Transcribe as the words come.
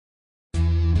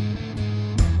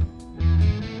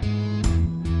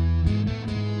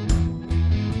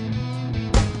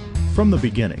From the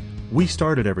beginning, we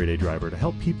started Everyday Driver to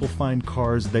help people find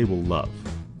cars they will love.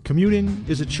 Commuting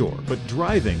is a chore, but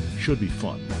driving should be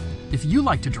fun. If you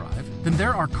like to drive, then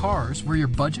there are cars where your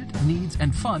budget, needs,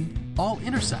 and fun all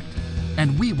intersect,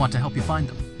 and we want to help you find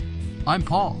them. I'm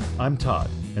Paul. I'm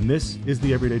Todd, and this is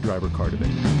the Everyday Driver Car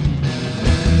Debate.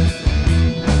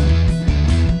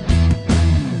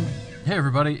 Hey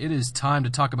everybody, it is time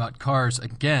to talk about cars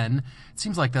again. It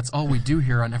seems like that's all we do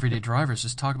here on Everyday Drivers,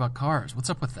 just talk about cars. What's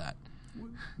up with that?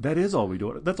 That is all we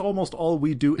do. That's almost all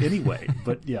we do anyway,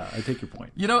 but yeah, I take your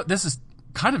point. You know, this is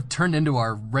kind of turned into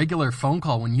our regular phone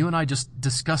call when you and I just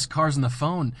discuss cars on the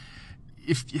phone.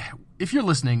 If you're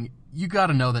listening, you got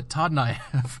to know that Todd and I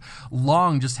have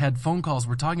long just had phone calls.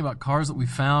 We're talking about cars that we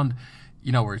found.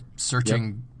 You know, we're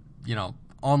searching,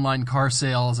 online car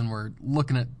sales, and we're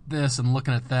looking at this and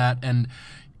looking at that. And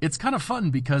it's kind of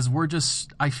fun because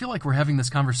I feel like we're having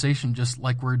this conversation just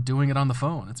like we're doing it on the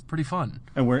phone. It's pretty fun.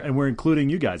 And we're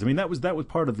including you guys. I mean, that was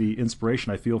part of the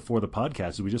inspiration I feel for the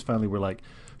podcast. We just finally were like,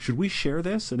 should we share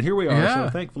this? And here we are. Yeah.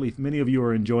 So thankfully, many of you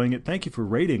are enjoying it. Thank you for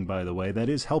rating, by the way. That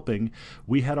is helping.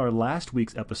 We had our last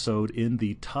week's episode in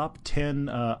the top 10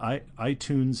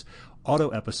 iTunes auto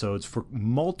episodes for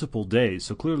multiple days.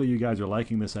 So clearly you guys are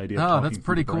liking this idea of talking that's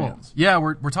pretty through cool. brands. Yeah,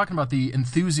 we're talking about the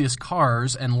enthusiast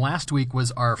cars, and last week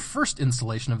was our first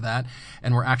installation of that,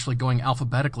 and we're actually going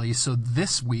alphabetically. So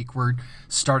this week we're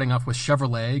starting off with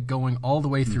Chevrolet, going all the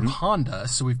way through Honda.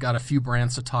 So we've got a few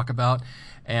brands to talk about,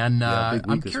 and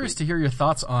I'm curious to hear your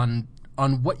thoughts on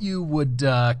what you would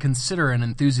consider an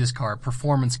enthusiast car,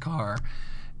 performance car,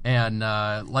 and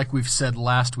like we've said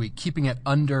last week, keeping it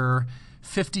under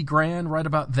 50 grand, right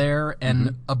about there,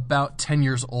 and about 10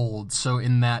 years old, so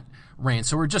in that range.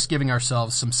 So we're just giving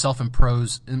ourselves some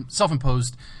self-imposed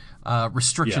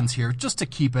restrictions here, just to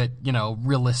keep it,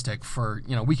 realistic. For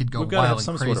we could go We've got to wild have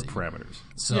some and crazy. sort of parameters.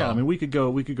 So, yeah, I mean, we could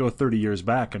go 30 years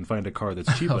back and find a car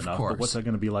that's cheap Of enough, course. but what's that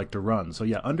going to be like to run? So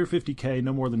yeah, under 50K,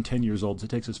 no more than 10 years old. So it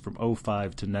takes us from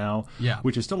 05 to now,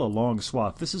 which is still a long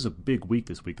swath. This is a big week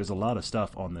this week. There's a lot of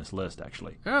stuff on this list,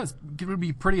 actually. Yeah, it's going to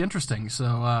be pretty interesting.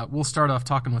 So we'll start off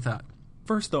talking with that.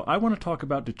 First, though, I want to talk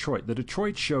about Detroit. The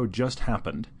Detroit show just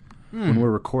happened when we're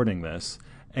recording this.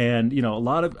 And,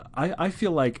 I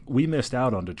feel like we missed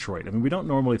out on Detroit. I mean, we don't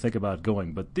normally think about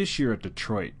going, but this year at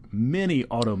Detroit, many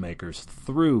automakers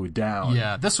threw down.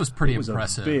 Yeah, this was pretty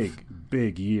impressive. It was a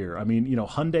big year. I mean,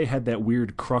 Hyundai had that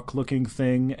weird Kruk-looking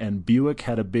thing, and Buick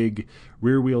had a big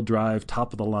rear-wheel drive,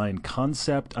 top-of-the-line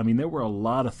concept. I mean, there were a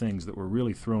lot of things that were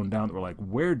really thrown down that were like,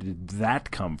 where did that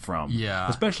come from? Yeah.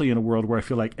 Especially in a world where I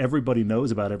feel like everybody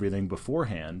knows about everything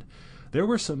beforehand. There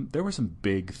were some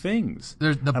big things.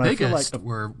 The biggest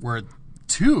were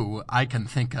two I can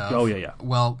think of. Oh, yeah.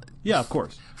 Well, yeah, of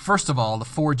course. First of all, the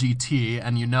Ford GT,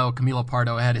 and Camilo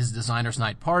Pardo had his designer's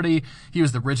night party. He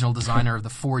was the original designer of the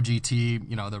Ford GT,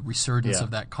 the resurgence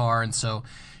of that car, and so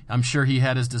I'm sure he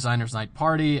had his designer's night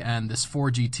party, and this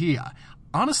Ford GT.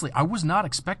 Honestly, I was not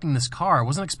expecting this car. I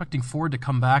wasn't expecting Ford to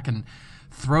come back and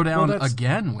throw down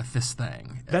again with this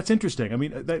thing. That's interesting. I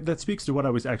mean, that speaks to what I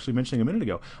was actually mentioning a minute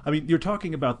ago. I mean, you're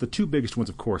talking about the two biggest ones,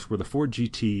 of course, were the Ford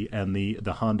GT and the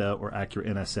Honda or Acura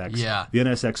NSX. Yeah. The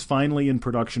NSX finally in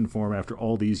production form after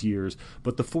all these years,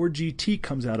 but the Ford GT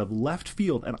comes out of left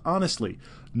field, and honestly,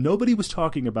 nobody was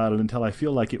talking about it until I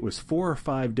feel like it was 4 or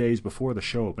 5 days before the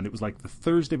show opened. It was like the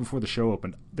Thursday before the show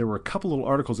opened. There were a couple little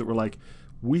articles that were like,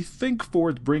 we think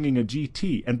Ford's bringing a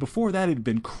GT. And before that, it had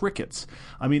been crickets.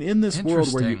 I mean, in this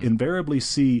world where you invariably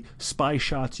see spy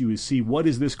shots, you see, what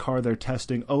is this car they're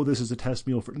testing? Oh, this is a test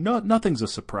mule for... No, nothing's a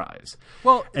surprise.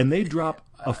 Well, and they drop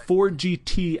a Ford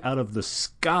GT out of the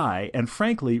sky and,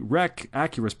 frankly, wreck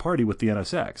Acura's party with the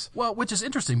NSX. Well, which is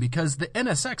interesting because the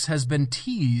NSX has been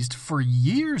teased for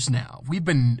years now.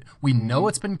 We know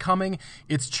it's been coming.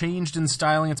 It's changed in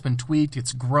styling. It's been tweaked.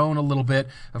 It's grown a little bit.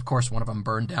 Of course, one of them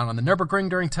burned down on the Nürburgring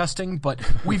during testing, but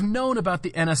we've known about the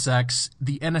NSX.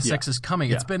 The NSX is coming.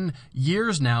 It's been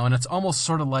years now, and it's almost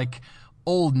sort of like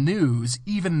old news,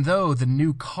 even though the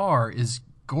new car is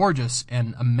gorgeous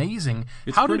and amazing.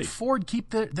 How did Ford keep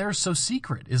theirs so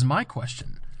secret is my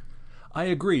question. I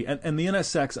agree. And the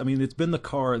NSX, I mean, it's been the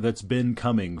car that's been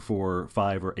coming for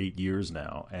 5 or 8 years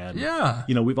now. And,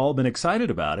 we've all been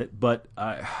excited about it, but,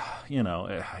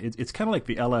 it's kind of like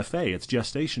the LFA. Its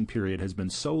gestation period has been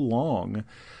so long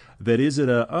that is it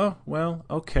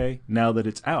okay, now that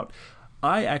it's out.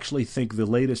 I actually think the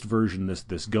latest version,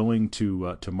 this going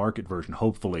to market version,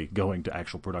 hopefully going to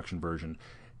actual production version,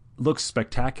 looks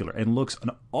spectacular and looks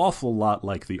an awful lot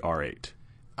like the R8.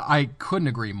 I couldn't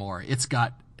agree more. It's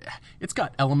got it's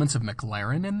got elements of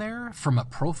McLaren in there from a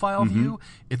profile view.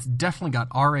 It's definitely got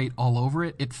R8 all over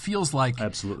it. It feels like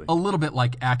Absolutely. a little bit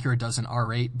like Acura does in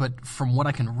R8, but from what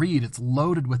I can read, it's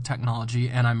loaded with technology,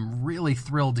 and I'm really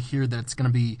thrilled to hear that it's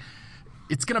going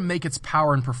to make its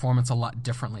power and performance a lot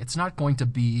differently. It's not going to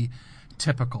be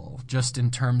typical just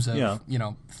in terms of,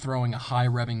 throwing a high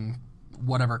revving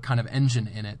whatever kind of engine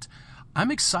in it. I'm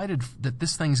excited that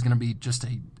this thing's going to be just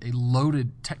a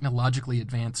loaded, technologically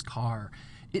advanced car.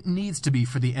 It needs to be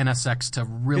for the NSX to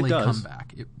really come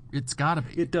back. It's got to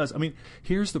be. It does. I mean,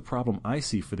 here's the problem I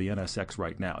see for the NSX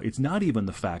right now. It's not even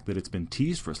the fact that it's been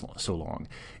teased for so long.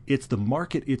 It's the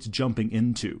market it's jumping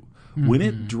into. When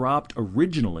it dropped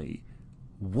originally,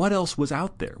 what else was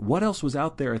out there? What else was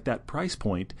out there at that price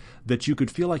point that you could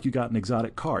feel like you got an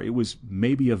exotic car? It was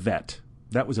maybe a Vet.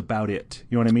 That was about it.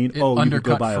 You know what I mean? You could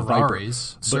go buy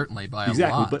Ferraris, a Viper. certainly by a lot.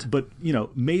 Exactly,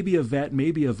 but maybe a Vet,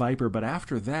 maybe a Viper, but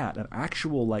after that, an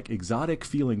actual like exotic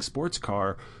feeling sports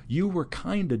car, you were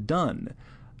kind of done.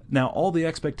 Now, all the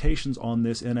expectations on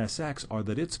this NSX are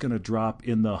that it's going to drop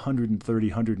in the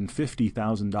 $130,000,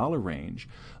 $150,000 range.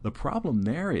 The problem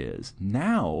there is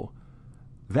now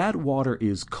that water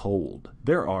is cold.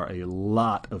 There are a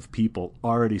lot of people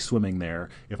already swimming there.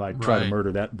 If I try to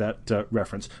murder that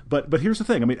reference, but here's the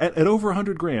thing. I mean, at over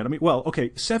 $100,000, I mean, well, okay,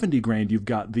 $70,000, you've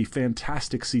got the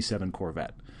fantastic C7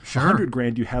 Corvette. Sure.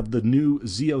 $100,000, you have the new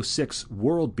Z06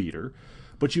 World Beater,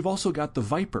 but you've also got the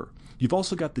Viper. You've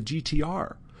also got the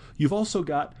GTR. You've also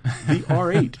got the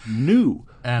R8 new,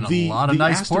 and a lot of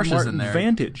nice Aston Porsches Martin in there.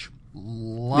 Vantage.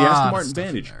 The Aston Martin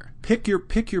Vantage. Pick your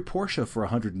Porsche for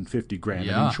 $150,000.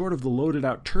 Yeah. I mean, short of the loaded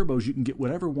out turbos, you can get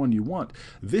whatever one you want.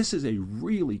 This is a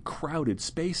really crowded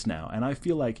space now, and I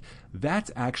feel like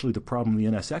that's actually the problem the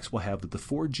NSX will have that the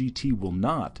Ford GT will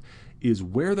not, is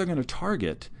where they're going to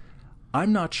target.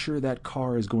 I'm not sure that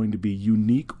car is going to be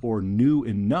unique or new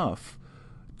enough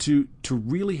to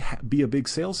really be a big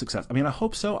sales success. I mean, I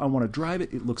hope so. I want to drive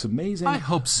it. It looks amazing. I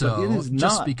hope so. But it is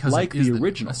just not because like it is the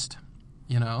original. Newest,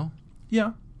 you know?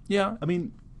 Yeah. I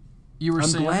mean,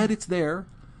 I'm glad it's there.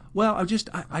 Well,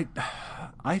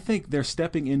 I think they're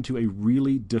stepping into a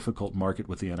really difficult market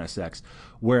with the NSX,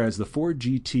 whereas the Ford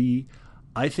GT,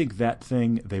 I think that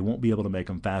thing, they won't be able to make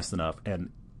them fast enough.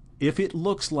 And if it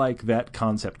looks like that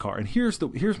concept car, and here's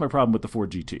my problem with the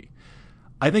Ford GT.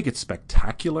 I think it's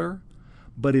spectacular,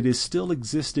 but it is still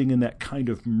existing in that kind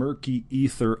of murky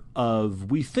ether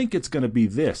of, we think it's going to be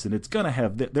this, and it's going to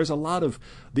have this. There's a lot of,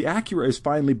 the Acura is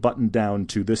finally buttoned down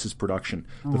to this is production.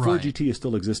 The Ford GT is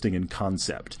still existing in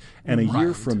concept. And a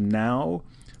year from now,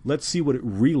 let's see what it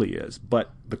really is.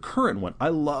 But the current one, I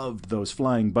loved those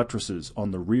flying buttresses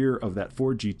on the rear of that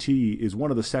Ford GT, is one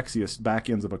of the sexiest back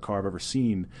ends of a car I've ever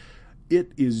seen.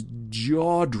 It is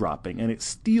jaw-dropping, and it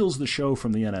steals the show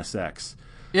from the NSX.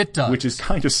 It does. Which is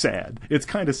kind of sad. It's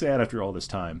kind of sad after all this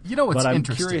time. You know what's interesting? But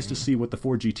I'm curious to see what the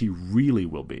Ford GT really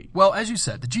will be. Well, as you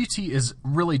said, the GT is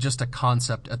really just a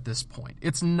concept at this point.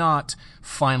 It's not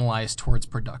finalized towards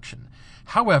production.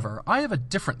 However, I have a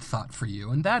different thought for you,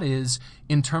 and that is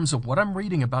in terms of what I'm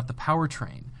reading about the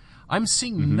powertrain. I'm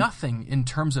seeing nothing in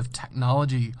terms of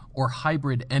technology or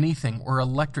hybrid anything or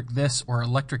electric this or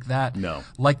electric that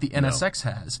like the NSX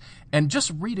has. And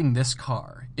just reading this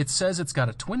car, it says it's got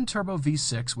a twin-turbo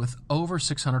V6 with over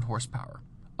 600 horsepower.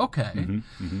 Okay.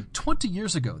 20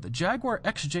 years ago, the Jaguar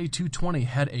XJ220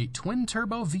 had a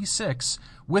twin-turbo V6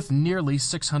 with nearly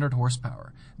 600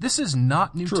 horsepower. This is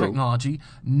not new technology.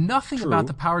 Nothing about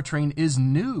the powertrain is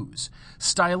news.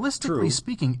 Stylistically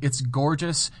speaking, it's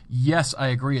gorgeous. Yes, I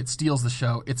agree, it steals the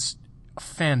show. It's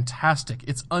fantastic.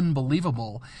 It's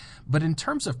unbelievable. But in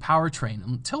terms of powertrain,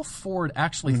 until Ford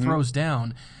actually throws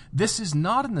down, this is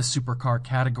not in the supercar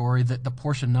category that the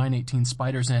Porsche 918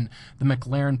 Spider's in, the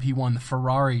McLaren P1, the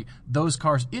Ferrari, those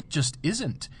cars. It just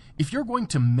isn't. If you're going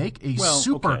to make a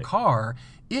supercar,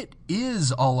 it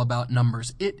is all about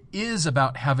numbers. It is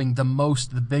about having the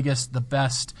most, the biggest, the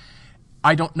best.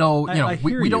 I don't know,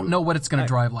 we don't know what it's going to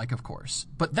drive like, of course.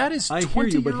 But that is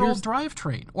 20-year-old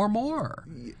drivetrain or more.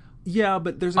 Yeah,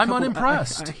 but there's a couple... I'm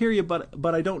unimpressed. I hear you,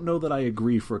 but I don't know that I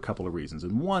agree for a couple of reasons.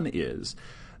 And one is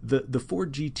the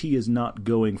Ford GT is not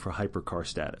going for hypercar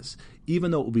status.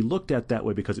 Even though it will be looked at that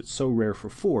way because it's so rare for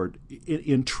Ford,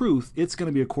 in truth, it's going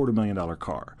to be a $250,000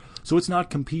 car. So it's not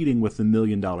competing with the $1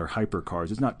 million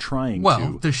hypercars. It's not trying to.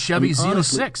 Well, the Chevy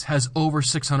Z06 has over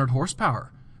 600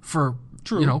 horsepower for,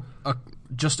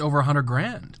 just over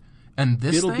 $100,000. And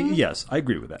this thing? Yes, I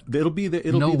agree with that. It'll be the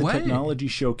technology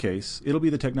showcase. It'll be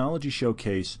the technology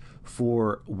showcase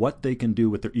for what they can do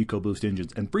with their EcoBoost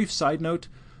engines. And brief side note,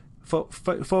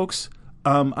 folks,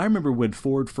 I remember when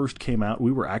Ford first came out,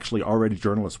 we were actually already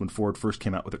journalists when Ford first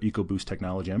came out with their EcoBoost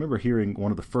technology. I remember hearing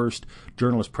one of the first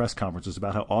journalist press conferences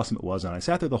about how awesome it was, and I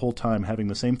sat there the whole time having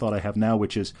the same thought I have now,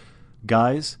 which is,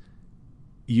 guys,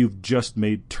 you've just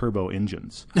made turbo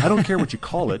engines. I don't care what you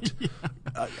call it.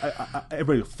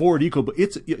 Everybody, Ford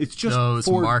EcoBoost, it's just those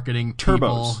Ford marketing turbos.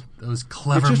 People, those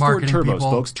clever it's just marketing Ford turbos,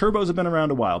 people. folks. Turbos have been around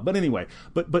a while, but anyway.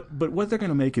 But what they're going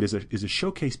to make it is a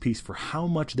showcase piece for how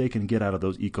much they can get out of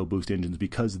those EcoBoost engines,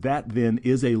 because that then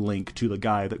is a link to the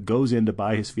guy that goes in to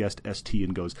buy his Fiesta ST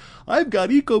and goes, "I've got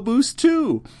EcoBoost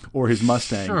too," or his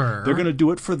Mustang. Sure. They're going to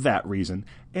do it for that reason,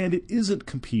 and it isn't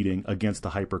competing against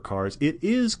the hypercars. It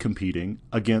is competing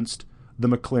against the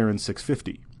McLaren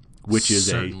 650, which is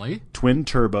Certainly. a twin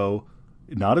turbo.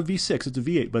 Not a V6, it's a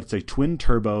V8, but it's a twin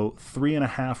turbo,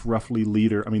 3.5 roughly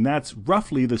liter. I mean, that's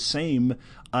roughly the same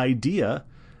idea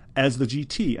as the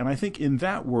GT. And I think in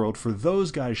that world, for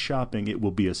those guys shopping, it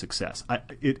will be a success.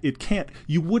 It can't,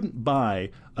 you wouldn't buy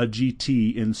a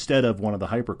GT instead of one of the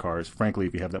hypercars. Frankly,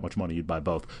 if you have that much money, you'd buy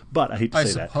both. But I hate to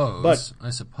say that. But I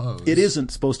suppose. It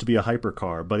isn't supposed to be a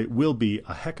hypercar, but it will be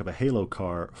a heck of a halo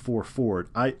car for Ford.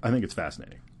 I think it's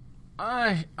fascinating.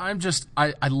 I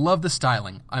love the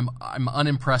styling. I'm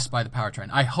unimpressed by the powertrain.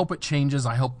 I hope it changes.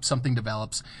 I hope something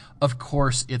develops. Of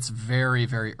course, it's very,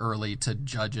 very early to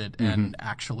judge it and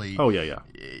actually. Oh yeah.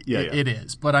 It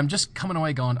is. But I'm just coming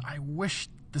away going, I wish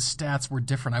the stats were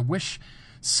different. I wish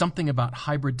something about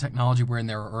hybrid technology where in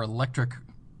there or electric,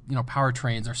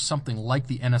 powertrains or something like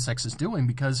the NSX is doing,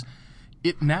 because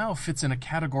it now fits in a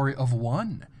category of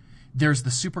one. There's the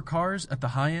supercars at the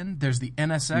high end. There's the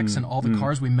NSX and all the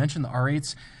cars we mentioned, the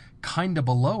R8s, kind of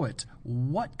below it.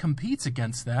 What competes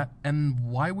against that,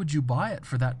 and why would you buy it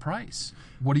for that price?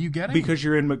 What are you getting? Because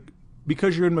you're in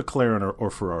McLaren or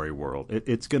Ferrari world.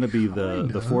 It's going to be the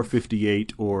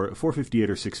 458 or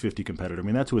 650 competitor. I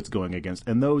mean, that's who it's going against,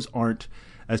 and those aren't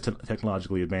as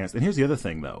technologically advanced. And here's the other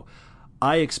thing, though.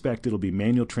 I expect it'll be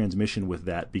manual transmission with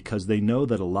that, because they know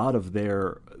that a lot of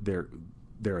their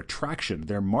attraction,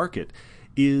 their market,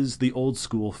 is the old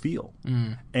school feel.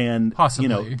 And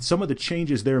possibly. Some of the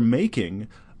changes they're making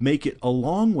make it a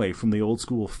long way from the old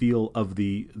school feel of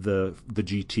the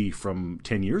GT from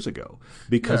 10 years ago,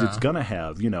 because it's going to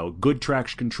have, good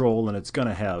traction control, and it's going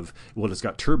to have, it's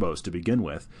got turbos to begin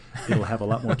with. It'll have a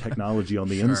lot more technology on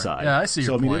the inside. Yeah, I see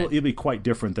your point. It'll be quite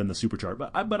different than the supercharged.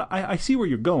 But I see where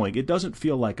you're going. It doesn't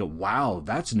feel like wow,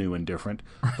 that's new and different.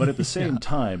 But at the same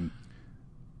time,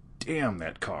 damn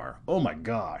that car! Oh my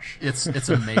gosh, it's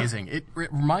amazing. It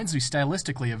reminds me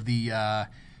stylistically of the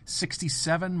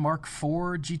 67 Mark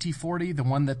IV GT40, the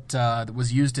one that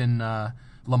was used in Le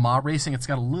Mans racing. It's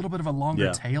got a little bit of a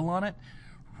longer tail on it.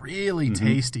 Really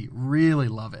tasty. Really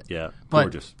love it. Yeah, but,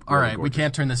 gorgeous. All right, gorgeous. we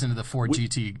can't turn this into the Ford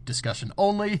GT discussion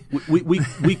only.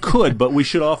 We could, but we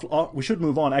should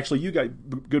move on. Actually, you guys,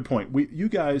 good point. You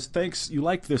guys, thanks. You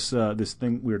liked this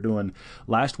thing we were doing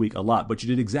last week a lot, but you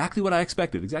did exactly what I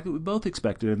expected, exactly what we both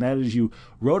expected, and that is you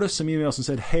wrote us some emails and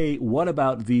said, "Hey, what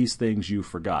about these things you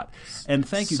forgot?" And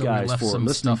thank you guys for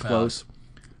listening close.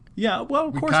 Yeah, well,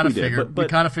 of course we did. We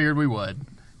kind of figured we would.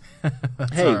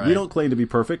 Hey, right. We don't claim to be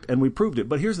perfect, and we proved it.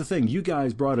 But here's the thing. You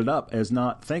guys brought it up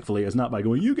thankfully, as not by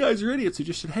going, you guys are idiots. You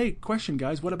just said, hey, question,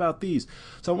 guys, what about these?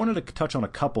 So I wanted to touch on a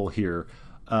couple here.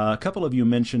 A couple of you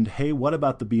mentioned, hey, what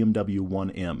about the BMW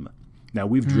 1M? Now,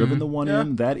 we've driven the 1M.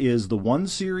 Yeah. That is the 1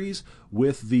 Series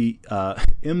with the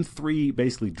M3,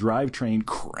 basically, drivetrain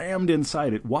crammed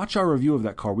inside it. Watch our review of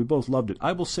that car. We both loved it.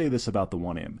 I will say this about the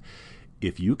 1M.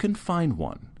 If you can find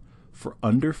one for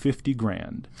under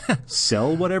 $50,000,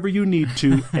 sell whatever you need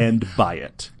to and buy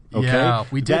it. Okay? Yeah,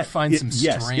 we did find some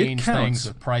strange things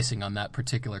with pricing on that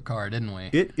particular car, didn't we?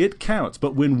 It counts,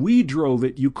 but when we drove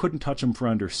it, you couldn't touch them for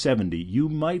under 70. You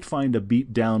might find a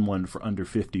beat down one for under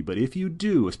 50, but if you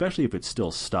do, especially if it's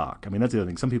still stock, I mean, that's the other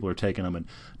thing. Some people are taking them and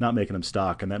not making them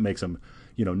stock, and that makes them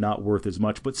not worth as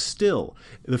much. But still,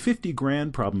 the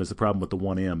 $50,000 problem is the problem with the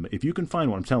 1M. If you can find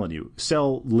one, I'm telling you,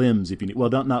 sell limbs if you need. Well,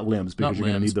 not limbs, because you're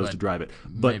going to need those to drive it.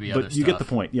 But you get the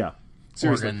point, yeah.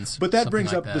 Seriously. Organs, but that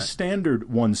brings up like the standard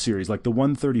 1 Series, like the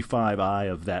 135i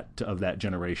of that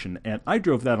generation. And I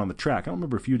drove that on the track. I don't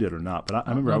remember if you did or not, but I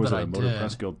remember I was at a Motor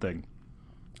Press Guild thing.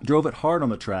 Drove it hard on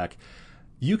the track.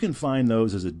 You can find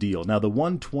those as a deal. Now, the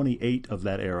 128 of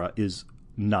that era is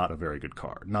not a very good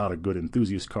car, not a good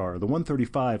enthusiast car. The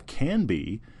 135 can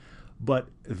be, but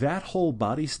that whole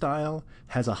body style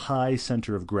has a high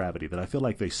center of gravity that I feel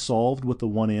like they solved with the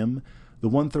 1M. The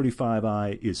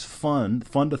 135i is fun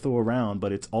to throw around,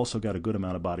 but it's also got a good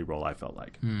amount of body roll, I felt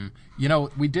like.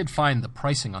 We did find the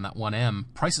pricing on that 1M.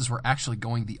 Prices were actually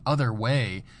going the other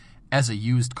way as a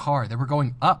used car. They were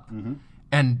going up.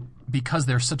 And because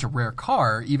they're such a rare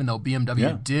car, even though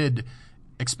BMW did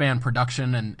expand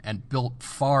production and built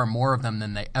far more of them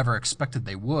than they ever expected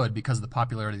they would because of the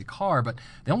popularity of the car, but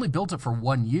they only built it for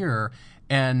 1 year,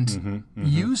 and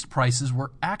used prices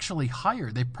were actually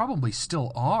higher. They probably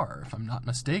still are, if I'm not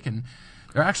mistaken.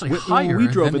 They're actually higher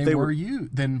than they were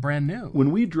than brand new.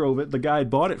 When we drove it, the guy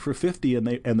bought it for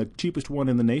 $50, and the cheapest one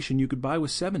in the nation you could buy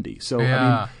was $70. So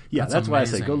that's why I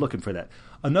say go looking for that.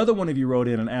 Another one of you wrote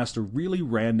in and asked a really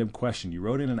random question. You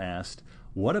wrote in and asked,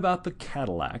 "What about the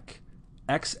Cadillac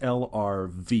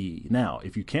XLR-V?" Now,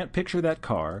 if you can't picture that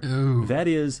car, that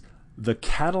is the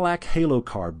Cadillac Halo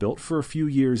car built for a few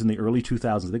years in the early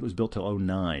 2000s. I think it was built till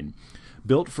 2009.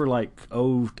 Built for I'm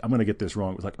going to get this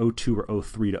wrong. It was like 2002 or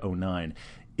 2003 to 2009.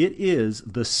 It is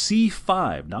the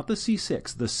C5, not the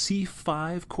C6, the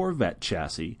C5 Corvette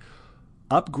chassis,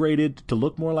 upgraded to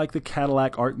look more like the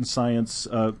Cadillac Art and Science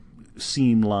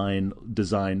seam line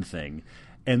design thing,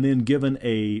 and then given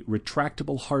a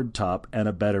retractable hardtop and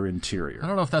a better interior. I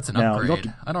don't know if that's an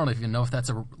upgrade. I don't even know if that's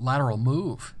a lateral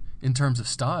move in terms of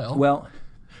style. Well,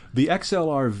 the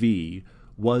XLR-V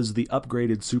was the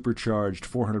upgraded, supercharged,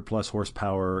 400-plus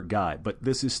horsepower guy. But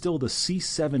this is still the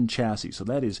C7 chassis, so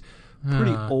that is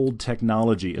pretty old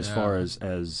technology as far as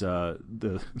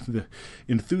the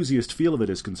enthusiast feel of it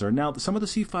is concerned. Now, some of the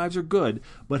C5s are good,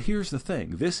 but here's the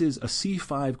thing. This is a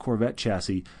C5 Corvette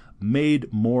chassis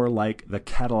made more like the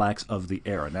Cadillacs of the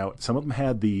era. Now, some of them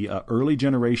had the early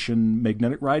generation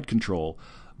magnetic ride control,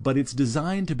 but it's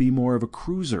designed to be more of a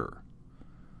cruiser.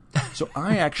 So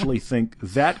I actually think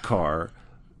that car...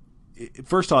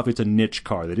 First off, it's a niche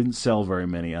car. They didn't sell very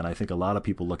many, and I think a lot of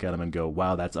people look at them and go,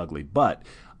 wow, that's ugly. But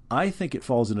I think it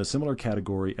falls in a similar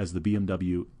category as the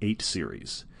BMW 8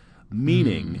 Series,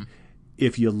 meaning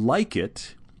if you like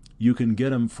it, you can get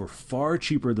them for far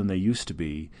cheaper than they used to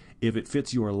be. If it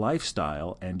fits your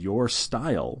lifestyle and your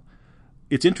style,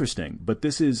 it's interesting. But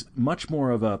this is much more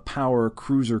of a power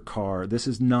cruiser car. This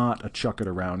is not a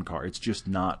chuck-it-around car. It's just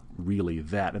not really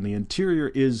that. And the interior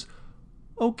is...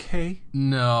 okay.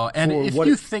 No, and if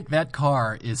you think that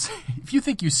car is, if you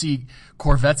think you see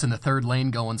Corvettes in the third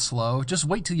lane going slow, just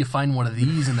wait till you find one of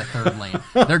these in the third lane.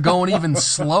 They're going even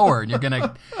slower, and you're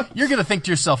gonna think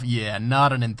to yourself, yeah,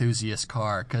 not an enthusiast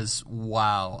car, because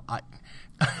wow,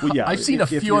 I've seen a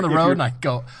few on the road, and I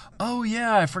go, oh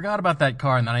yeah, I forgot about that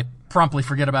car, and then I promptly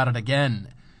forget about it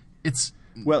again. It's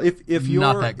if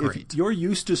you're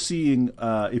used to seeing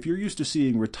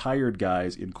retired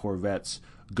guys in Corvettes.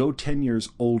 Go 10 years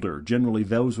older. Generally,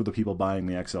 those were the people buying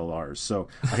the XLRs. So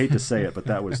I hate to say it, but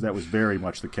that was very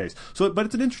much the case. But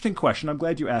it's an interesting question. I'm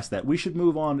glad you asked that. We should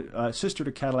move on, sister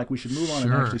to Cadillac. We should move on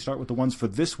and actually start with the ones for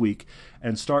this week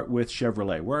and start with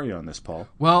Chevrolet. Where are you on this, Paul?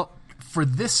 Well, for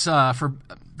this for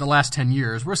the last 10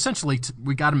 years, we're essentially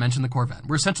we got to mention the Corvette.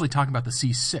 We're essentially talking about the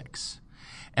C6.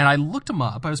 And I looked them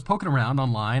up. I was poking around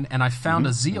online, and I found a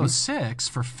Z06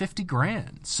 for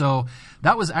 $50,000. So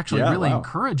that was actually really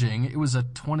encouraging. It was a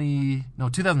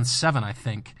 2007, I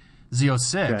think,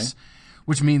 Z06,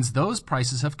 which means those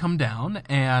prices have come down.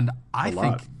 And I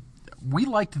think we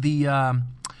liked the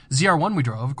ZR1 we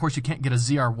drove. Of course, you can't get a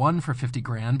ZR1 for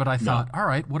 $50,000, but I thought, all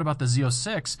right, what about the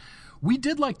Z06? We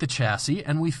did like the chassis,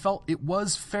 and we felt it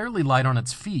was fairly light on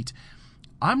its feet.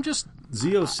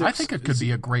 Z06. I think it could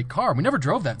be a great car. We never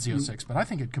drove that Z06, but I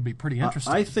think it could be pretty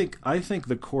interesting. I think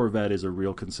the Corvette is a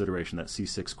real consideration, that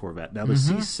C6 Corvette. Now, the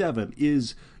C7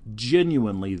 is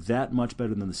genuinely that much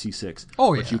better than the C6.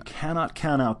 Oh, yeah. But you cannot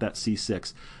count out that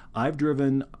C6. I've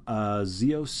driven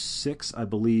Z06, I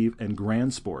believe, and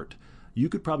Grand Sport. You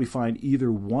could probably find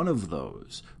either one of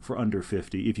those for under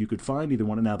 $50,000 if you could find either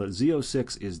one. Now, the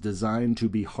Z06 is designed to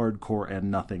be hardcore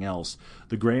and nothing else.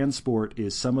 The Grand Sport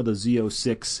is some of the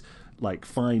Z06 like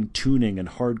fine-tuning and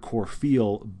hardcore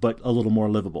feel, but a little more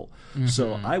livable.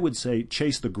 So I would say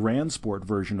chase the Grand Sport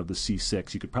version of the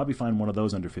C6. You could probably find one of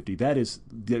those under $50,000.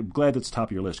 I'm glad that's top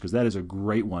of your list, because that is a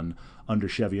great one under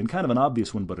Chevy, and kind of an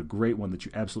obvious one, but a great one that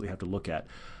you absolutely have to look at.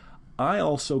 I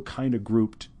also kind of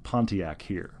grouped Pontiac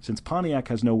here, since Pontiac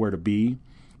has nowhere to be.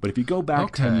 But if you go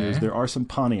back 10 years, there are some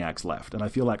Pontiacs left, and I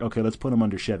feel like, okay, let's put them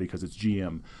under Chevy because it's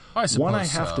GM. I suppose one I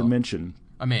have to mention...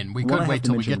 I mean, we could wait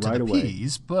till we get to the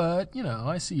P's, but, you know,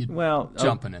 I see you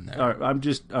jumping in there. I'm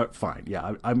just, fine,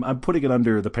 yeah. I'm putting it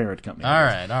under the parent company. All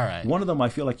right. One of them I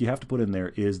feel like you have to put in there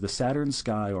is the Saturn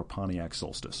Sky or Pontiac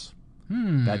Solstice.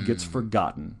 That gets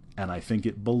forgotten, and I think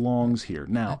it belongs here.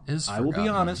 Now, I will be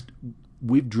honest,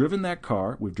 we've driven that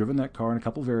car. We've driven that car in a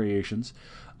couple variations.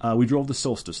 We drove the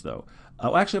Solstice, though.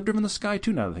 Actually, I've driven the Sky,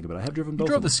 too, now that I think about it. I have driven both of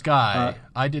them. You drove the Sky.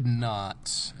 I did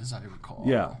not, as I recall.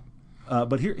 Yeah.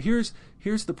 But here's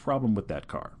Here's the problem with that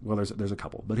car. Well, there's a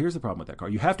couple, but here's the problem with that car.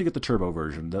 You have to get the turbo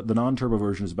version. The non-turbo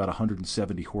version is about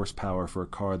 170 horsepower for a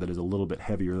car that is a little bit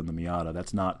heavier than the Miata.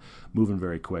 That's not moving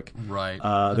very quick. Right.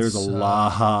 There's a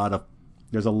lot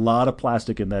of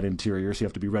plastic in that interior, so you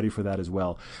have to be ready for that as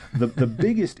well. The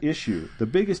biggest issue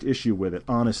with it,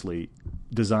 honestly,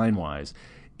 design-wise,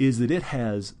 is that it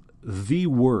has the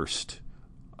worst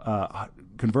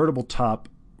convertible top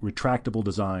retractable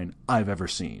design I've ever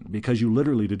seen, because you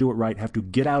literally, to do it right, have to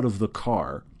get out of the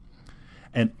car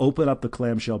and open up the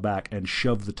clamshell back and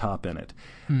shove the top in it.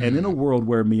 And in a world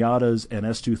where Miatas and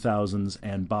S2000s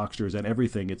and Boxsters and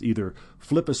everything, it's either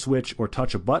flip a switch or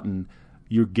touch a button,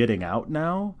 you're getting out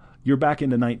now, you're back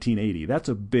into 1980. That's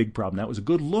a big problem. That was a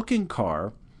good-looking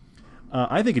car.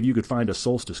 I think if you could find a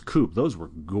Solstice coupe, those were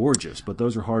gorgeous, but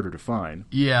those are harder to find.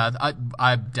 Yeah,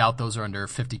 I doubt those are under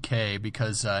 $50K,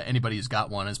 because anybody who's got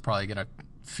one is probably going to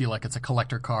feel like it's a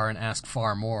collector car and ask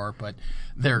far more. But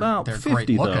they're great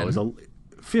looking.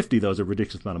 50 though is a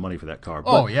ridiculous amount of money for that car.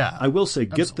 But yeah, I will say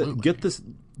get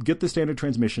the standard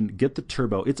transmission, get the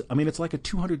turbo. It's like a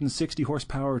 260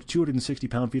 horsepower, 260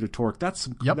 pound-feet of torque. That's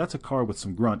a car with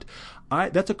some grunt.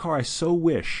 That's a car I so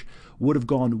wish would have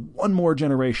gone one more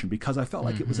generation, because I felt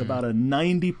like it was about a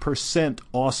 90%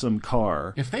 awesome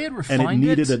car. If they had refined and it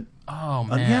needed oh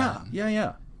man,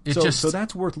 yeah. So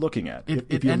that's worth looking at.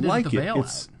 If you like it,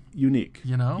 it's unique.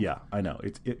 You know? Yeah, I know.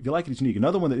 If you like it, it's unique.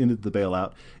 Another one that ended the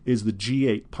bailout is the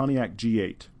G8, Pontiac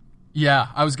G8. Yeah,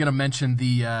 I was going to mention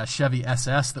the Chevy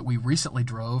SS that we recently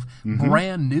drove.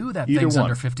 Brand new. That thing's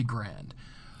under $50,000.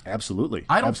 Absolutely.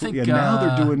 I don't think. And now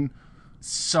they're doing.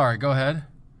 Sorry, go ahead.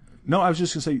 No, I was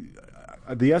just going to say.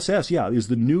 The SS, is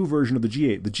the new version of the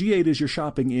G8. The G8 is your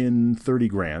shopping in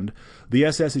 $30,000. The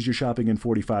SS is your shopping in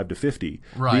 $45,000 to $50,000.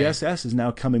 Right. The SS is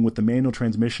now coming with the manual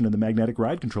transmission and the magnetic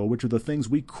ride control, which are the things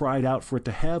we cried out for it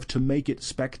to have to make it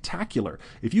spectacular.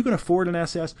 If you can afford an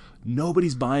SS,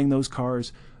 nobody's buying those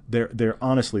cars. They're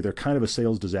honestly, they're kind of a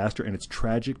sales disaster, and it's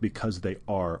tragic because they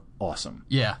are awesome.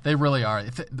 Yeah, they really are.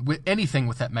 With anything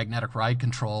with that magnetic ride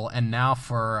control, and now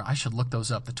I should look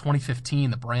those up, the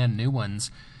 2015, the brand new ones,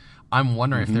 I'm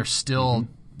wondering if they're still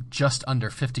just under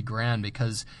 $50,000,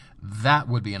 because that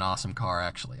would be an awesome car,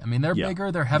 actually. I mean, they're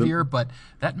bigger, they're heavier, but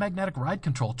that magnetic ride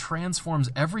control transforms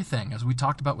everything. As we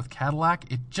talked about with Cadillac,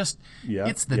 it's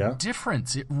the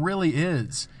difference. It really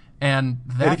is. And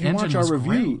that engine is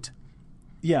great.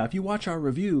 Yeah, if you watch our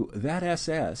review, that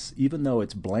SS, even though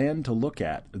it's bland to look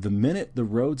at, the minute the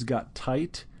roads got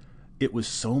tight, it was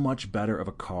so much better of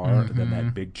a car than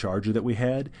that big Charger that we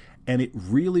had. And it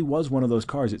really was one of those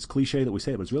cars. It's cliche that we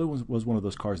say it, but it really was one of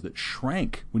those cars that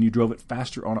shrank when you drove it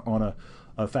faster on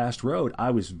a fast road.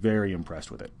 I was very impressed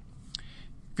with it.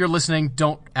 If you're listening,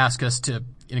 don't ask us to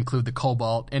include the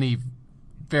Cobalt, any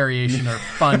variation or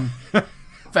fun,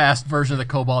 fast version of the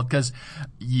Cobalt, because,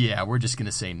 we're just going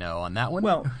to say no on that one.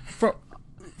 Well,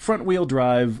 front-wheel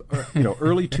drive,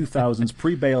 early 2000s,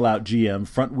 pre-bailout GM,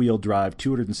 front-wheel drive,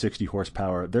 260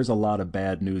 horsepower. There's a lot of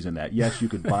bad news in that. Yes, you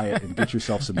could buy it and get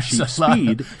yourself some cheap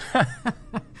speed.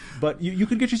 But you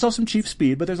could get yourself some cheap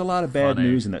speed, but there's a lot of bad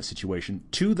news in that situation.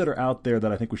 Two that are out there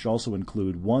that I think we should also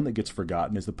include. One that gets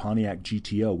forgotten is the Pontiac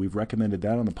GTO. We've recommended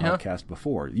that on the podcast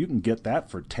before. You can get that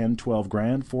for $10,000,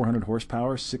 $12,000, 400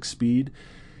 horsepower, 6-speed.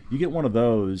 You get one of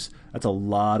those, that's a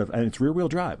lot of, and it's rear-wheel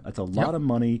drive. That's a lot of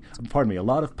money, a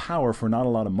lot of power for not a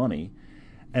lot of money.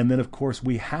 And then, of course,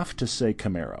 we have to say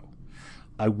Camaro.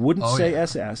 I wouldn't say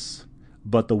SS,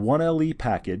 but the 1LE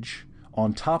package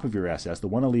on top of your SS, the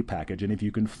 1LE package, and if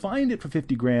you can find it for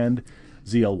 $50,000,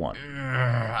 ZL1.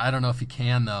 I don't know if you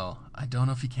can, though. I don't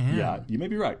know if you can. Yeah, you may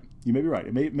be right.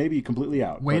 It may be completely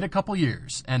out. Wait a couple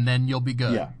years, and then you'll be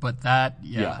good. Yeah. But that,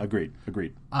 agreed.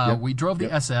 We drove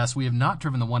the SS. We have not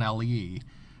driven the 1LE,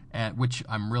 which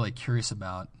I'm really curious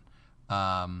about.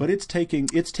 But it's taking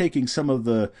some of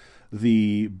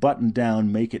the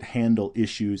button-down, make-it-handle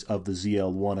issues of the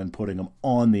ZL1 and putting them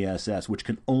on the SS, which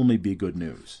can only be good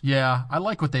news. Yeah, I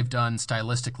like what they've done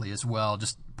stylistically as well,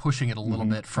 just pushing it a little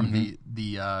bit from the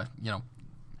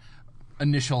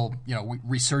initial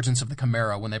resurgence of the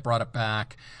Camaro when they brought it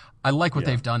back. I like what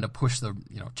they've done to push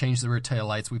change the rear tail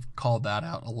lights. We've called that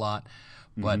out a lot,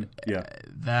 but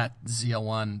that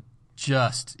ZL1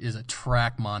 just is a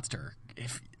track monster.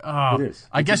 It is.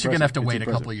 I guess you're gonna have to wait a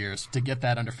couple of years to get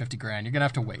that under $50,000. You're gonna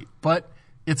have to wait, but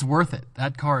it's worth it.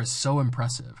 That car is so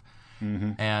impressive.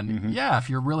 If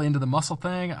you're really into the muscle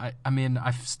thing, I mean, I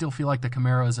still feel like the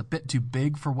Camaro is a bit too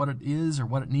big for what it is or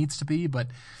what it needs to be, but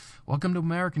welcome to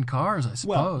American cars, I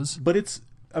suppose. Well, but it's,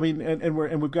 I mean, and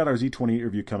we've got our Z28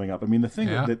 review coming up. I mean, the thing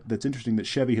that's interesting that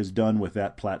Chevy has done with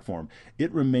that platform,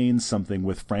 it remains something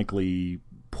with, frankly,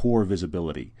 poor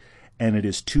visibility. and it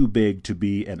is too big to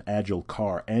be an agile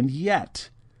car. And yet,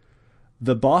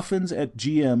 the boffins at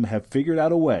GM have figured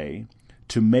out a way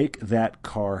to make that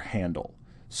car handle.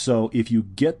 So if you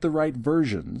get the right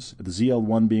versions, the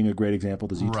ZL1 being a great example,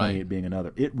 the Z28 being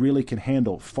another, it really can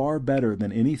handle far better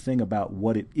than anything about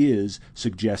what it is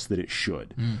suggests that it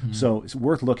should. Mm-hmm. So it's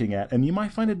worth looking at, and you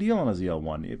might find a deal on a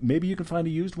ZL1. Maybe you can find a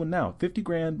used one now.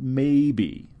 $50,000,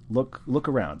 maybe. Look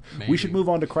around. Maybe. We should move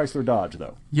on to Chrysler Dodge,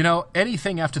 though. You know,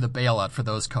 anything after the bailout for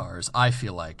those cars, I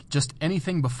feel like. Just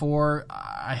anything before,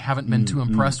 I haven't been too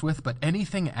impressed with, but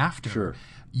anything after. Sure.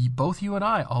 Both you and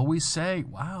I always say,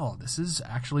 wow, this is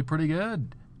actually pretty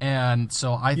good. And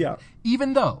so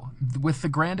even though, with the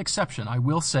grand exception, I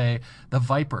will say the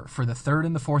Viper for the third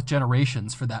and the fourth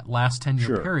generations for that last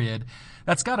 10-year period,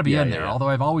 that's got to be in there. Although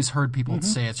I've always heard people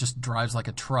say it just drives like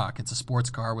a truck. It's a sports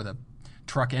car with a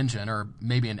truck engine, or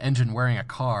maybe an engine wearing a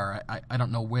car. I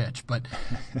don't know which, but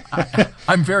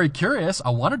I'm very curious. I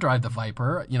want to drive the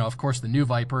Viper. You know, of course, the new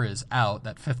Viper is out.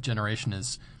 That fifth generation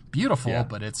is beautiful,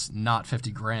 but it's not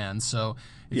 $50,000. So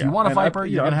if you want a Viper,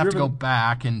 you're going to have to go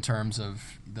back in terms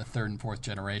of the third and fourth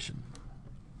generation.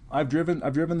 I've driven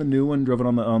the new one,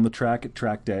 driven on the track at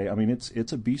track day. I mean,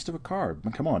 it's a beast of a car.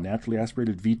 Come on, naturally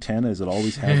aspirated V10 as it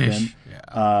always has been.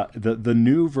 The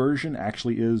new version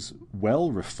actually is well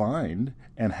refined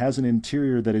and has an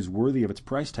interior that is worthy of its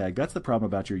price tag. That's the problem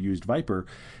about your used Viper,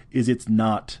 is it's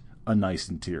not a nice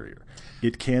interior.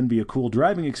 It can be a cool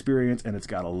driving experience, and it's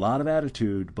got a lot of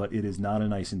attitude, but it is not a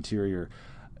nice interior.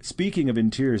 Speaking of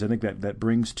interiors, I think that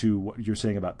brings to what you're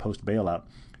saying about post bailout.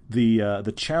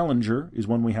 The Challenger is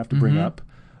one we have to bring up,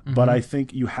 but I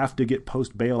think you have to get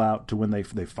post bailout to when they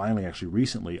finally actually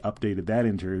recently updated that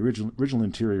interior. Original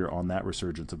interior on that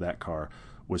resurgence of that car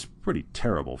was pretty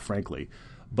terrible, frankly.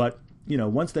 But you know,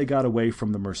 once they got away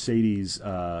from the Mercedes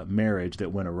marriage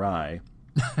that went awry,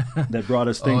 that brought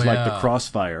us things like the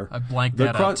Crossfire. I blanked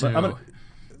that out too.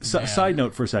 Side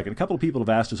note for a second. A couple of people have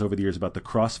asked us over the years about the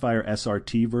Crossfire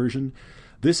SRT version.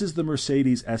 This is the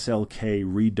Mercedes SLK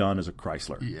redone as a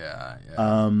Chrysler.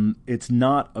 It's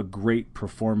not a great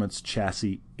performance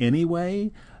chassis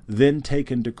anyway. Then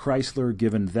taken to Chrysler,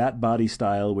 given that body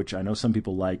style, which I know some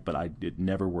people like, but it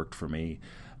never worked for me.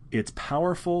 It's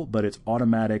powerful, but it's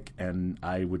automatic, and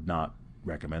I would not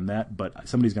recommend that. But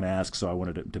somebody's going to ask, so I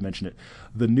wanted to mention it.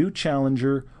 The new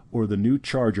Challenger or the new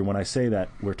Charger, when I say that,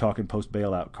 we're talking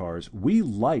post-bailout cars. We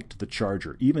liked the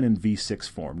Charger, even in V6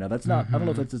 form. Now, that's not, I don't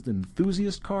know if that's an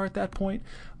enthusiast car at that point,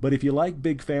 but if you like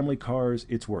big family cars,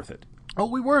 it's worth it. Oh,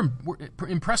 we're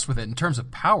impressed with it in terms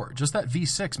of power. Just that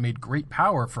V6 made great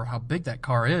power for how big that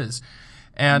car is.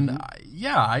 And,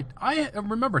 I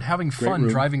remembered having fun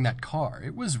driving that car.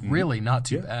 It was really not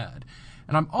too bad.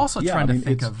 And I'm also trying to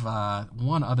think of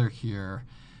one other here.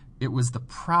 It was the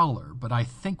Prowler, but I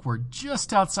think we're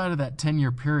just outside of that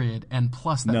 10-year period, and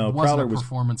plus that wasn't a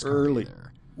performance car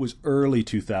either. Was early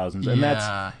 2000s, and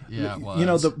it was. You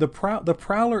know, the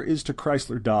Prowler is to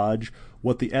Chrysler Dodge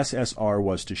what the SSR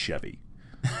was to Chevy.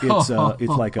 It's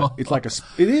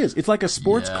like a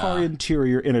sports car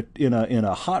interior in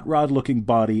a hot rod looking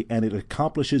body, and it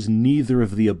accomplishes neither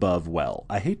of the above well.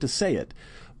 I hate to say it,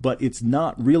 but it's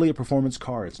not really a performance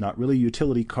car. It's not really a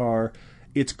utility car.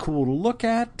 It's cool to look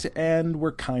at, and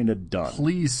we're kind of done.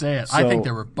 Please say it. So, I think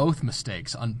there were both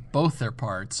mistakes on both their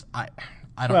parts. I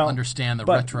don't understand the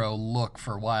retro look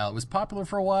for a while. It was popular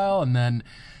for a while, and then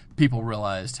people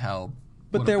realized how.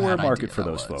 But there were a market for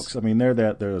those folks. I mean,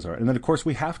 those are. And then, of course,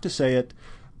 we have to say it.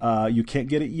 You can't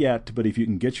get it yet, but if you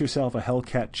can get yourself a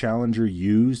Hellcat Challenger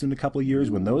used in a couple of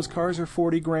years, when those cars are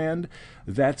 $40,000,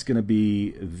 that's going to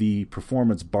be the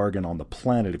performance bargain on the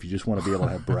planet. If you just want to be able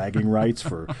to have bragging rights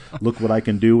for look what I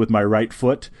can do with my right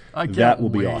foot, that will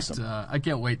be awesome. I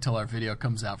can't wait till our video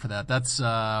comes out for that. That's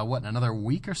another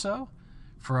week or so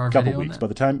for our couple weeks. By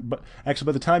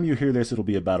the time you hear this, it'll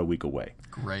be about a week away.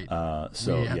 Great.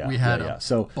 We had a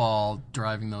ball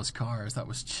driving those cars. That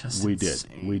was just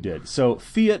insane. We did. So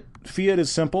Fiat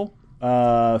is simple.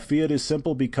 Fiat is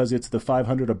simple because it's the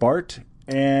 500 Abarth,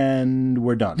 and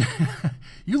we're done.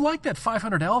 You like that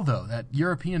 500L though? That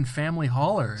European family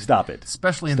hauler. Stop it.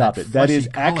 Especially in that fleshy That is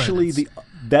color. actually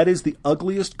that is the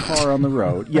ugliest car on the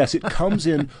road. Yes, it comes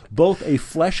in both a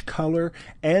flesh color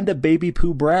and a baby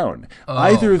poo brown.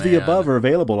 Either of the above are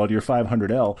available on your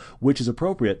 500L, which is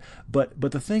appropriate. But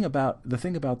the thing about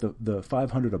the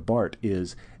 500 Abarth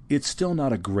is it's still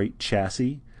not a great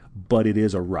chassis, but it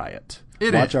is a riot.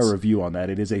 Watch our review on that.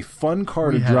 It is a fun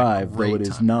car to drive, though it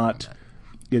is not.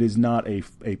 It is not a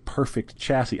perfect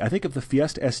chassis. I think if the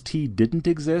Fiesta ST didn't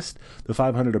exist, the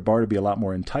 500 Abarth would be a lot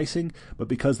more enticing. But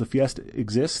because the Fiesta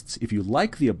exists, if you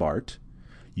like the Abarth,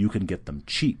 you can get them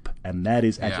cheap, and that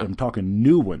is actually, Yeah. I'm talking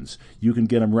new ones. You can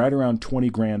get them right around 20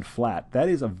 grand flat. That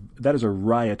is a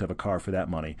riot of a car for that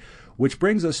money. Which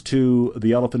brings us to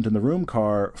the elephant in the room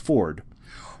car, Ford.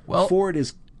 Well, Ford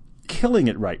is killing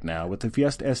it right now with the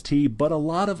Fiesta ST, but a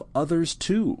lot of others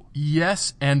too.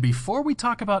 yes, and before we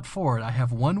talk about Ford, I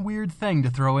have one weird thing to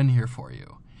throw in here for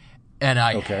you. And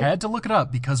I had to look it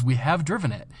up because we have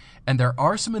driven it, and there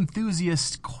are some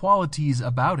enthusiast qualities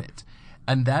about it,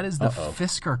 and that is the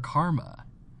Fisker Karma.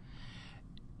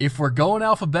 If we're going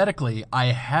alphabetically, I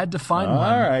had to find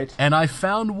one, All right. and I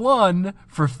found one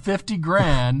for 50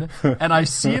 grand, and I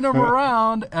seen them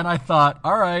around, and I thought,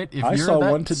 all right, if I you're saw that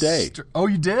one today. Oh,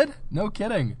 you did? No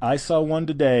kidding. I saw one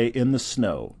today in the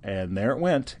snow, and there it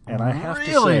went. And I have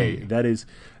Really? to say,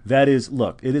 that is,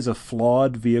 look, it is a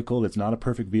flawed vehicle. It's not a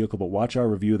perfect vehicle, but watch our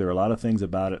review. There are a lot of things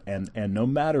about it. And no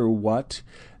matter what,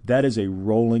 that is a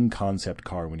rolling concept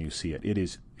car when you see it. It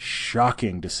is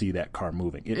shocking to see that car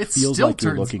moving. It feels still like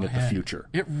you're turns looking my at the head. future.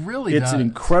 It really It's does. an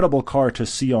incredible car to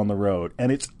see on the road,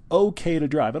 and it's okay to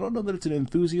drive. I don't know that it's an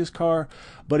enthusiast car,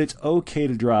 but it's okay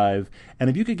to drive. And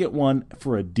if you could get one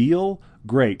for a deal,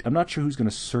 great. I'm not sure who's going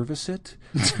to service it,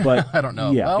 but I don't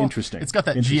know. Yeah, Well, interesting. It's got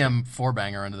that Interesting. GM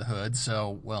four-banger under the hood,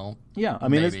 so, well, Yeah, I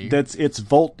mean maybe. it's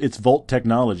Volt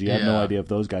technology. I have no Yeah. idea if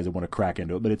those guys would want to crack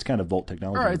into it, but it's kind of Volt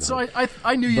technology. All under right, the so hood.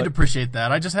 I knew you'd appreciate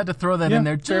that. I just had to throw that Yeah, in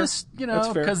there, fair. just That's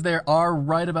fair. because they are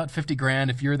right about 50 grand.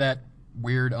 If you're that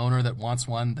weird owner that wants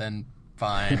one, then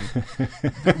fine.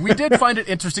 We did find it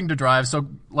interesting to drive, so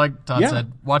like Todd Yeah.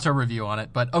 said, watch our review on it.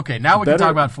 But okay, now we can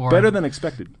talk about Ford. Better than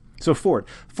expected. So Ford,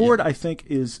 I think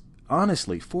is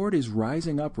honestly Ford is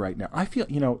rising up right now. I feel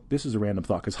this is a random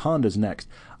thought because Honda's next.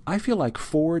 I feel like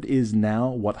Ford is now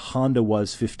what Honda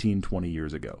was 15, 20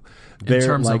 years ago. They're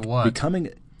terms of like what?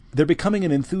 They're becoming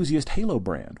an enthusiast halo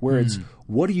brand where it's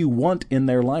what do you want in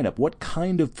their lineup? What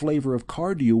kind of flavor of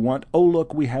car do you want? Oh,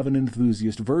 look, we have an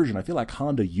enthusiast version. I feel like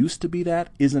Honda used to be that,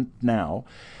 isn't now.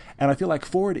 And I feel like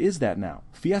Ford is that now.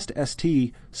 Fiesta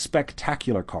ST,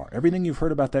 spectacular car. Everything you've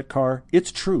heard about that car,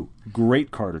 it's true. Great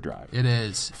car to drive. It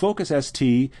is. Focus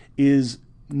ST is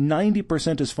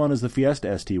 90% as fun as the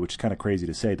Fiesta ST, which is kind of crazy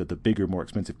to say that the bigger, more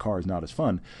expensive car is not as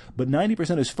fun. But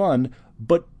 90% is fun,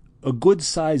 but a good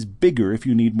size bigger if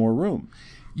you need more room.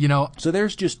 You know, So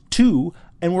there's just two,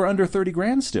 and we're under 30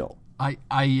 grand still.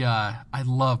 I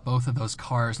love both of those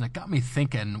cars, and it got me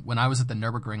thinking when I was at the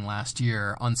Nürburgring last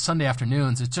year on Sunday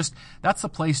afternoons. It's just that's the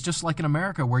place, just like in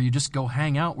America, where you just go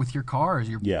hang out with your cars.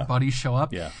 Your Yeah. buddies show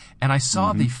up, Yeah. and I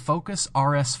saw the Focus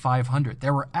RS 500.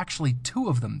 There were actually two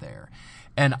of them there,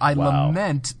 and I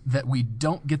lament that we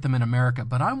don't get them in America.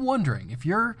 But I'm wondering if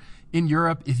you're in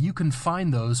Europe, if you can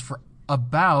find those for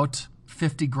about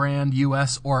 50 grand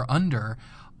US or under.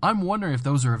 I'm wondering if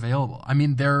those are available. I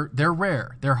mean, they're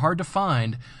rare. They're hard to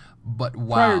find, but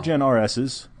wow. Prior gen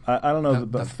RSs. I don't know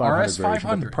the 500 RS version,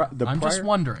 500. but the I'm prior, just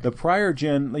wondering. The prior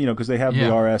gen, because they have Yeah.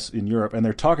 the RS in Europe, and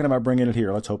they're talking about bringing it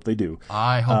here. Let's hope they do.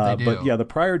 I hope they do. But yeah, the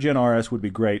prior gen RS would be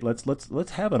great. Let's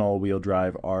have an all-wheel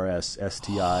drive RS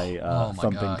STI Oh my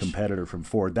thumping gosh. competitor from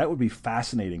Ford. That would be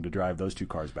fascinating to drive those two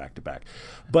cars back to back.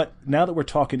 But now that we're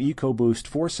talking EcoBoost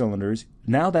 4-cylinders,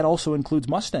 now that also includes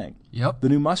Mustang. Yep. The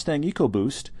new Mustang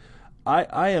EcoBoost.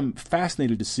 I am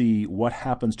fascinated to see what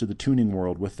happens to the tuning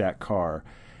world with that car.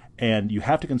 And you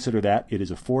have to consider that. It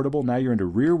is affordable. Now you're into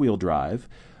rear-wheel drive.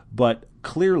 But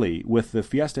clearly, with the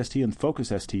Fiesta ST and Focus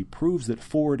ST, proves that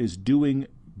Ford is doing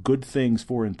good things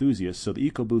for enthusiasts. So the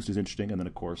EcoBoost is interesting. And then,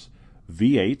 of course,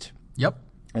 V8. Yep.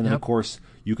 And then, Yep. of course,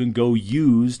 you can go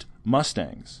used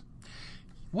Mustangs.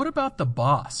 What about the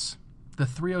Boss, the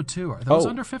 302? Are those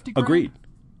under 50 grand? Agreed.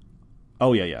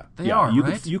 Oh, yeah. They are, you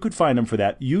right? you could find them for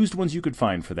that. Used ones you could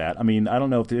find for that. I mean, I don't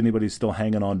know if anybody's still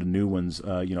hanging on to new ones,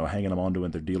 hanging them onto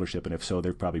in their dealership, and if so,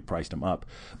 they've probably priced them up.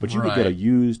 But you could get a Right.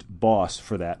 used Boss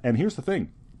for that. And here's the thing.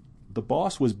 The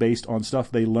Boss was based on stuff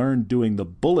they learned doing the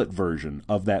Bullet version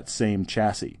of that same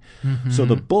chassis. So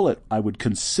the Bullet, I would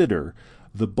consider.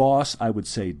 The Boss, I would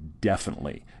say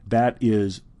definitely. That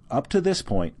is, up to this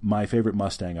point, my favorite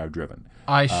Mustang I've driven.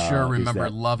 I sure is remember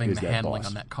that- loving is the that handling Boss.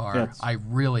 on that car. That's- I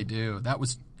really do.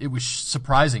 It was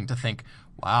surprising to think,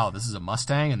 wow, this is a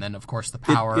Mustang, and then of course the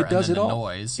power it does and then it the all.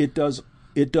 noise.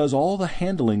 It does all the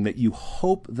handling that you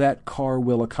hope that car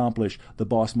will accomplish. The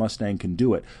Boss Mustang can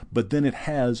do it, but then it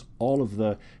has all of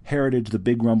the heritage, the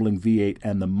big rumbling V8,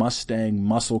 and the Mustang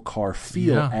muscle car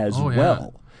feel Yeah. as Oh, yeah.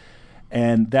 well.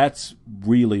 And that's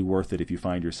really worth it if you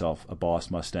find yourself a Boss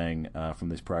Mustang from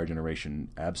this prior generation.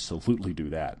 Absolutely do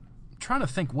that. Trying to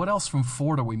think what else from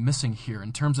Ford are we missing here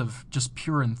in terms of just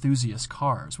pure enthusiast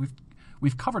cars.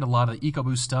 we've covered a lot of the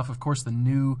EcoBoost stuff. Of course, the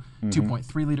new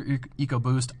 2.3 liter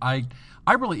EcoBoost.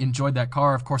 I really enjoyed that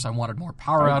car. Of course, I wanted more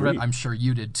power out of it. I'm sure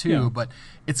you did too. Yeah. But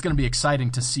it's going to be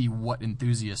exciting to see what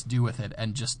enthusiasts do with it,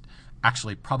 and just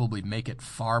actually probably make it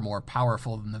far more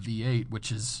powerful than the V8,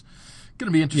 which is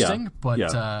going to be interesting. But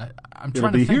I'm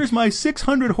trying to think. Here's my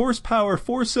 600 horsepower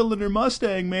 4-cylinder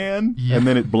Mustang, man. And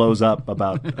then it blows up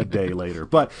about a day later.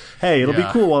 But hey, it'll be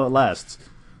cool while it lasts.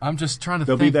 I'm just trying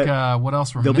to think what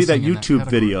else we're missing. There'll be that YouTube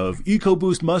that video of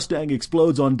EcoBoost Mustang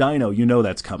explodes on dyno. You know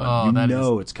that's coming.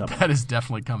 It's coming. That is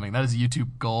definitely coming. That is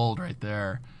YouTube gold right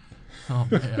there. Oh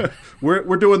man,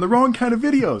 we're doing the wrong kind of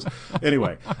videos.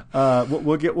 Anyway,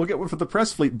 we'll get one for the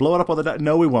press fleet. Blow it up on the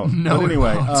no, we won't. No, but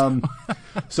anyway, we won't.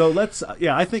 so let's.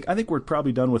 I think we're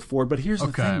probably done with Ford. But here's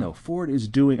the thing, though. Ford is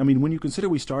doing. I mean, when you consider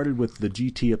we started with the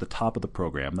GT at the top of the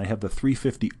program, they have the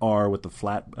 350R with the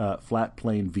flat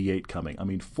plane V8 coming. I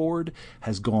mean, Ford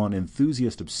has gone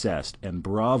enthusiast obsessed, and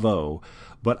bravo.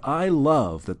 But I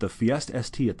love that the Fiesta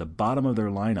ST at the bottom of their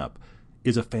lineup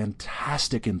is a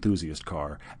fantastic enthusiast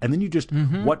car. And then you just,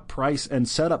 what price and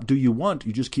setup do you want?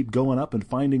 You just keep going up and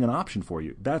finding an option for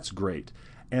you. That's great.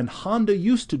 And Honda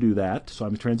used to do that, so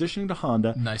I'm transitioning to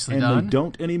Honda. Nicely and done. They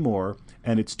don't anymore,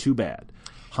 and it's too bad.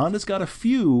 Honda's got a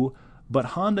few, but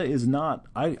Honda is not,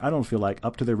 I don't feel like,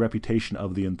 up to their reputation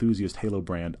of the enthusiast Halo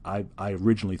brand I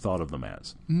originally thought of them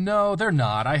as. No, they're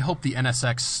not. I hope the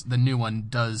NSX, the new one,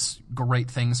 does great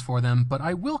things for them, but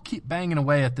I will keep banging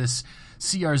away at this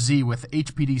CRZ with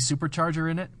HPD supercharger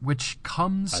in it, which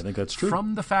comes I think that's true.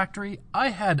 From the factory. I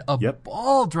had a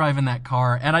ball driving that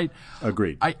car, and I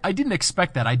agreed. I didn't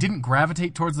expect that. I didn't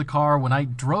gravitate towards the car. When I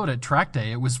drove it at track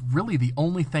day, it was really the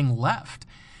only thing left.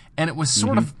 And it was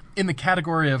sort of in the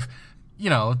category of,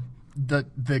 you know,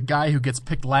 the guy who gets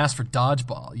picked last for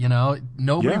dodgeball, you know?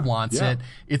 Nobody wants it.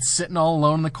 It's sitting all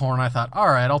alone in the corner. I thought, all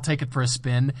right, I'll take it for a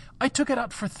spin. I took it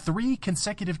out for 3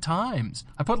 consecutive times.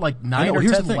 I put like 9 or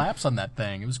 10 laps on that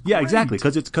thing. It was great. Yeah, exactly.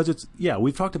 Because it's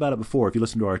we've talked about it before. If you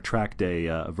listen to our track day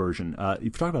version,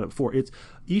 you've talked about it before. It's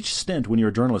each stint when you're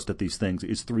a journalist at these things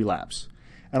is 3 laps.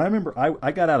 And I remember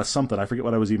I got out of something. I forget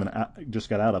what I was just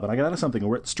got out of. And I got out of something.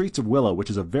 We're at Streets of Willow, which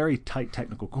is a very tight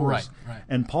technical course. Right.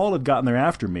 And Paul had gotten there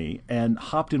after me and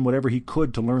hopped in whatever he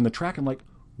could to learn the track. I'm like,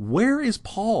 where is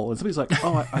Paul? And somebody's like,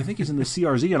 oh, I think he's in the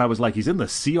CRZ. And I was like, he's in the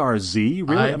CRZ?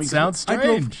 Really? It sounds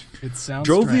strange.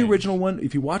 Drove the original one.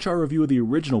 If you watch our review of the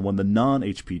original one, the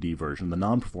non-HPD version, the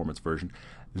non-performance version,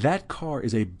 that car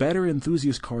is a better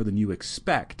enthusiast car than you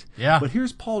expect. Yeah. But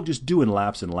here's Paul just doing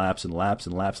laps and laps and laps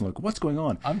and laps. And like, what's going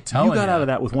on? I'm telling you. You got out of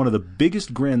that with one of the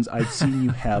biggest grins I've seen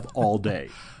you have all day.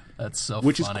 That's so funny.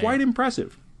 Which is quite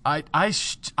impressive. I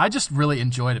just really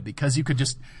enjoyed it because you could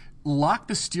just lock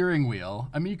the steering wheel.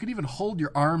 I mean, you could even hold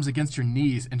your arms against your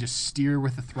knees and just steer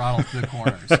with the throttle through the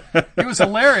corners. It was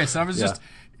hilarious. It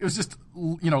was just,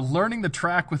 you know, learning the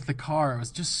track with the car. It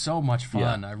was just so much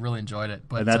fun. I really enjoyed it.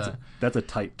 But and that's a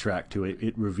tight track too.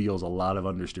 It reveals a lot of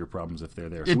understeer problems if they're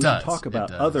there. So we can talk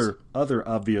about other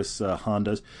obvious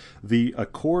Hondas. The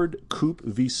Accord Coupe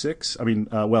V6. I mean,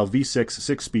 V6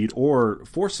 6-speed or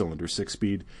 4-cylinder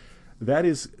 6-speed. That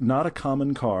is not a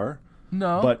common car.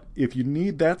 No. But if you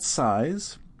need that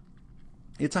size,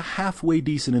 it's a halfway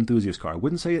decent enthusiast car. I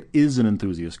wouldn't say it is an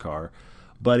enthusiast car,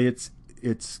 but it's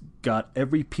got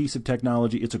every piece of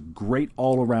technology. It's a great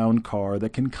all-around car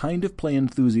that can kind of play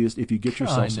enthusiast if you get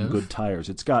yourself some good tires.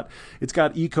 It's got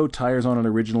Eco tires on it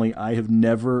originally. I have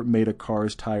never made a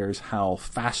car's tires howl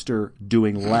faster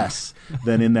doing less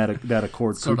than in that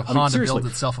Accord sort Coupe. of Honda builds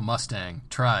itself a Mustang.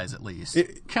 Tries at least.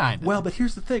 Kind of. Well, but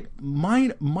here's the thing.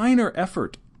 Minor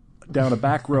effort down a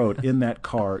back road in that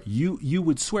car, you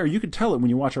would swear, you could tell it when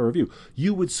you watch our review,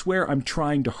 you would swear I'm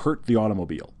trying to hurt the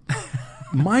automobile.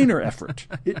 Minor effort.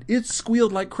 It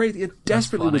squealed like crazy. It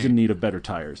desperately was in need of better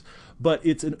tires. But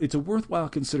it's a worthwhile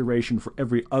consideration for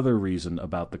every other reason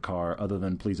about the car other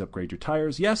than please upgrade your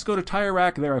tires. Yes, go to Tire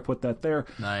Rack. There, I put that there.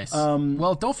 Nice.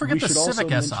 Well, don't forget the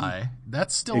Civic SI.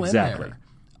 That's still in there.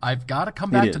 I've got to come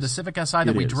back to the Civic SI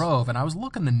that we drove, and I was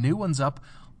looking the new ones up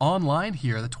online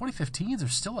here. The 2015s are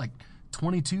still like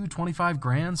 22, 25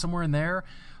 grand, somewhere in there.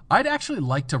 I'd actually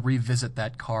like to revisit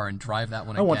that car and drive that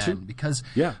one again because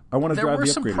I want to there drive were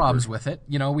the some upgraded problems version. with it.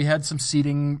 You know, we had some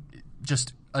seating,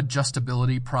 just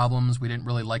adjustability problems. We didn't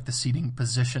really like the seating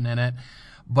position in it.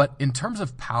 But in terms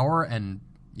of power and,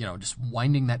 you know, just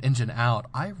winding that engine out,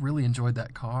 I really enjoyed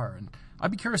that car. And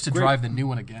I'd be curious to drive the new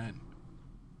one again.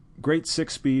 Great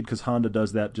 6-speed because Honda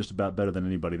does that just about better than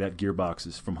anybody. That gearbox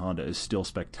is from Honda is still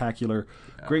spectacular.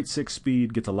 Yeah. Great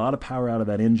 6-speed, gets a lot of power out of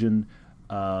that engine.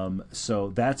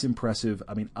 So that's impressive.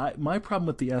 I mean, my problem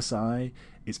with the SI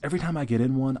is every time I get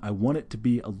in one, I want it to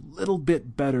be a little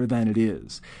bit better than it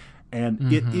is.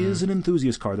 And it is an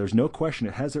enthusiast car. There's no question.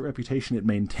 It has that reputation. It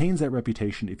maintains that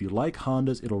reputation. If you like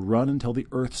Hondas, it'll run until the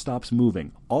earth stops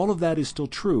moving. All of that is still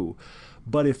true.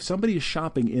 But if somebody is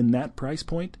shopping in that price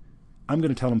point, I'm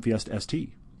going to tell them Fiesta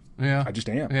ST. Yeah. I just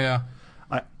am. Yeah.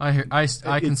 I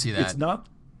can see that.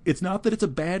 It's not that it's a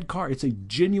bad car. It's a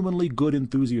genuinely good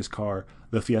enthusiast car.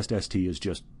 The Fiesta ST is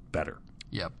just better.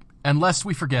 Yep. And lest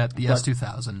we forget the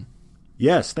S2000.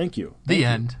 Yes, thank you. The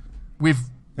end. We've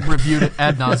reviewed it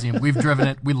ad nauseum. We've driven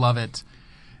it. We love it.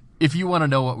 If you want to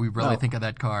know what we really think of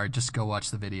that car, just go watch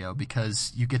the video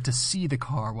because you get to see the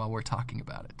car while we're talking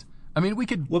about it. I mean, we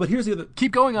could but here's the other,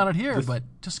 keep going on it here, but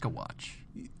just go watch.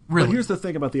 Really. But here's the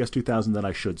thing about the S2000 that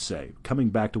I should say. Coming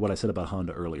back to what I said about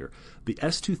Honda earlier, the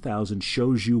S2000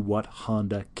 shows you what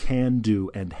Honda can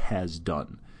do and has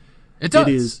done. It does.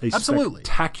 It is a Absolutely.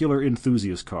 spectacular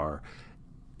enthusiast car.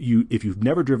 If you've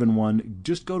never driven one,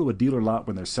 just go to a dealer lot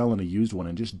when they're selling a used one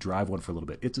and just drive one for a little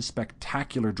bit. It's a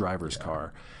spectacular driver's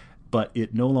car, but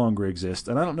it no longer exists.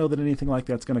 And I don't know that anything like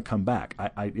that's going to come back.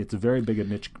 It's a very big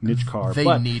niche car. They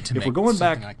but need to if make we're going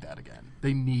something back, like that again.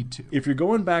 They need to. If you're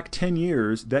going back 10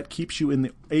 years, that keeps you in the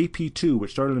AP2,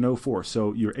 which started in 04.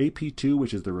 So your AP2,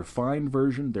 which is the refined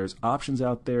version, there's options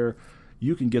out there.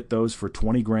 You can get those for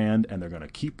 $20,000, and they're going to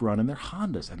keep running. They're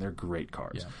Hondas, and they're great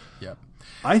cars. Yeah.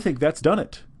 I think that's done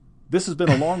it. This has been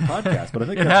a long podcast, but I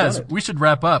think It that's has. done it. We should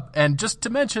wrap up. And just to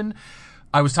mention,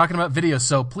 I was talking about videos,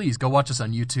 so please go watch us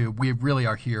on YouTube. We really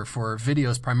are here for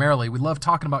videos primarily. We love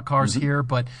talking about cars here,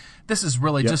 but this is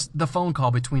really just the phone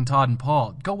call between Todd and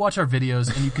Paul. Go watch our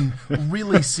videos, and you can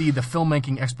really see the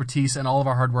filmmaking expertise and all of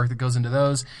our hard work that goes into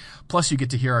those. Plus, you get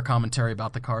to hear our commentary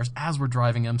about the cars as we're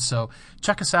driving them. So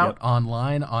check us out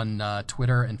online on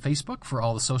Twitter and Facebook for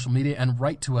all the social media, and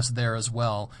write to us there as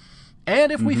well.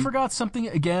 And if we forgot something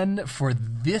again for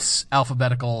this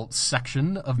alphabetical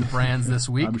section of the brands this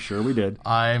week. I'm sure we did.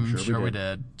 I'm sure we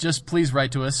did. Just please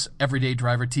write to us,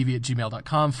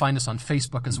 everydaydrivertv@gmail.com. Find us on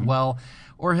Facebook as well.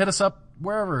 Or hit us up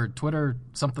wherever, Twitter,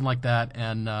 something like that,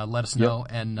 and let us know.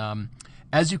 And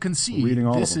as you can see,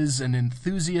 this is an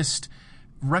enthusiast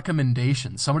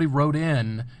recommendation. Somebody wrote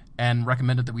in and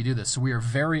recommended that we do this. So we are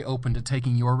very open to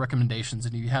taking your recommendations.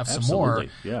 And if you have some more,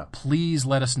 please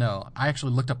let us know. I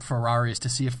actually looked up Ferraris to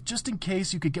see if, just in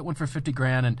case, you could get one for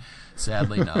 $50,000, and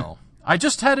sadly, no. I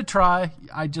just had to try.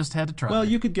 Well,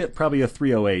 you could get probably a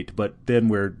 308, but then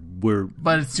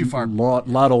but it's too far.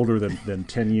 Lot older than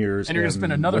 10 years. And you're going to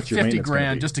spend another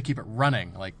 $50,000 just to keep it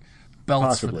running, like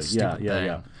belts for the stupid thing.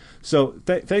 Yeah. So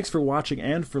thanks for watching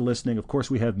and for listening. Of course,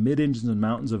 we have Mid-Engines and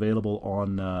Mountains available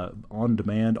on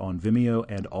demand on Vimeo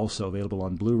and also available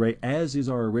on Blu-ray, as is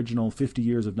our original 50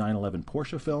 Years of 9/11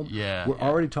 Porsche film. We're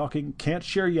already talking, can't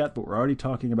share yet, but we're already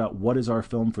talking about what is our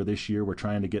film for this year. We're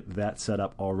trying to get that set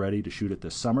up already to shoot it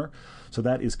this summer. So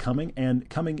that is coming, and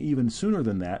coming even sooner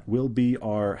than that will be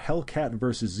our Hellcat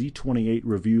versus Z28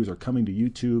 reviews are coming to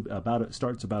YouTube. It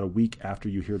starts about a week after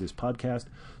you hear this podcast.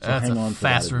 So that's hang on a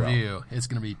fast for that as well. review. It's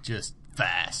going to be just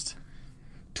fast.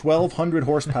 1,200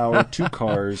 horsepower, 2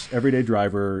 cars, everyday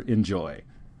driver. Enjoy.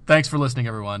 Thanks for listening,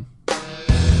 everyone.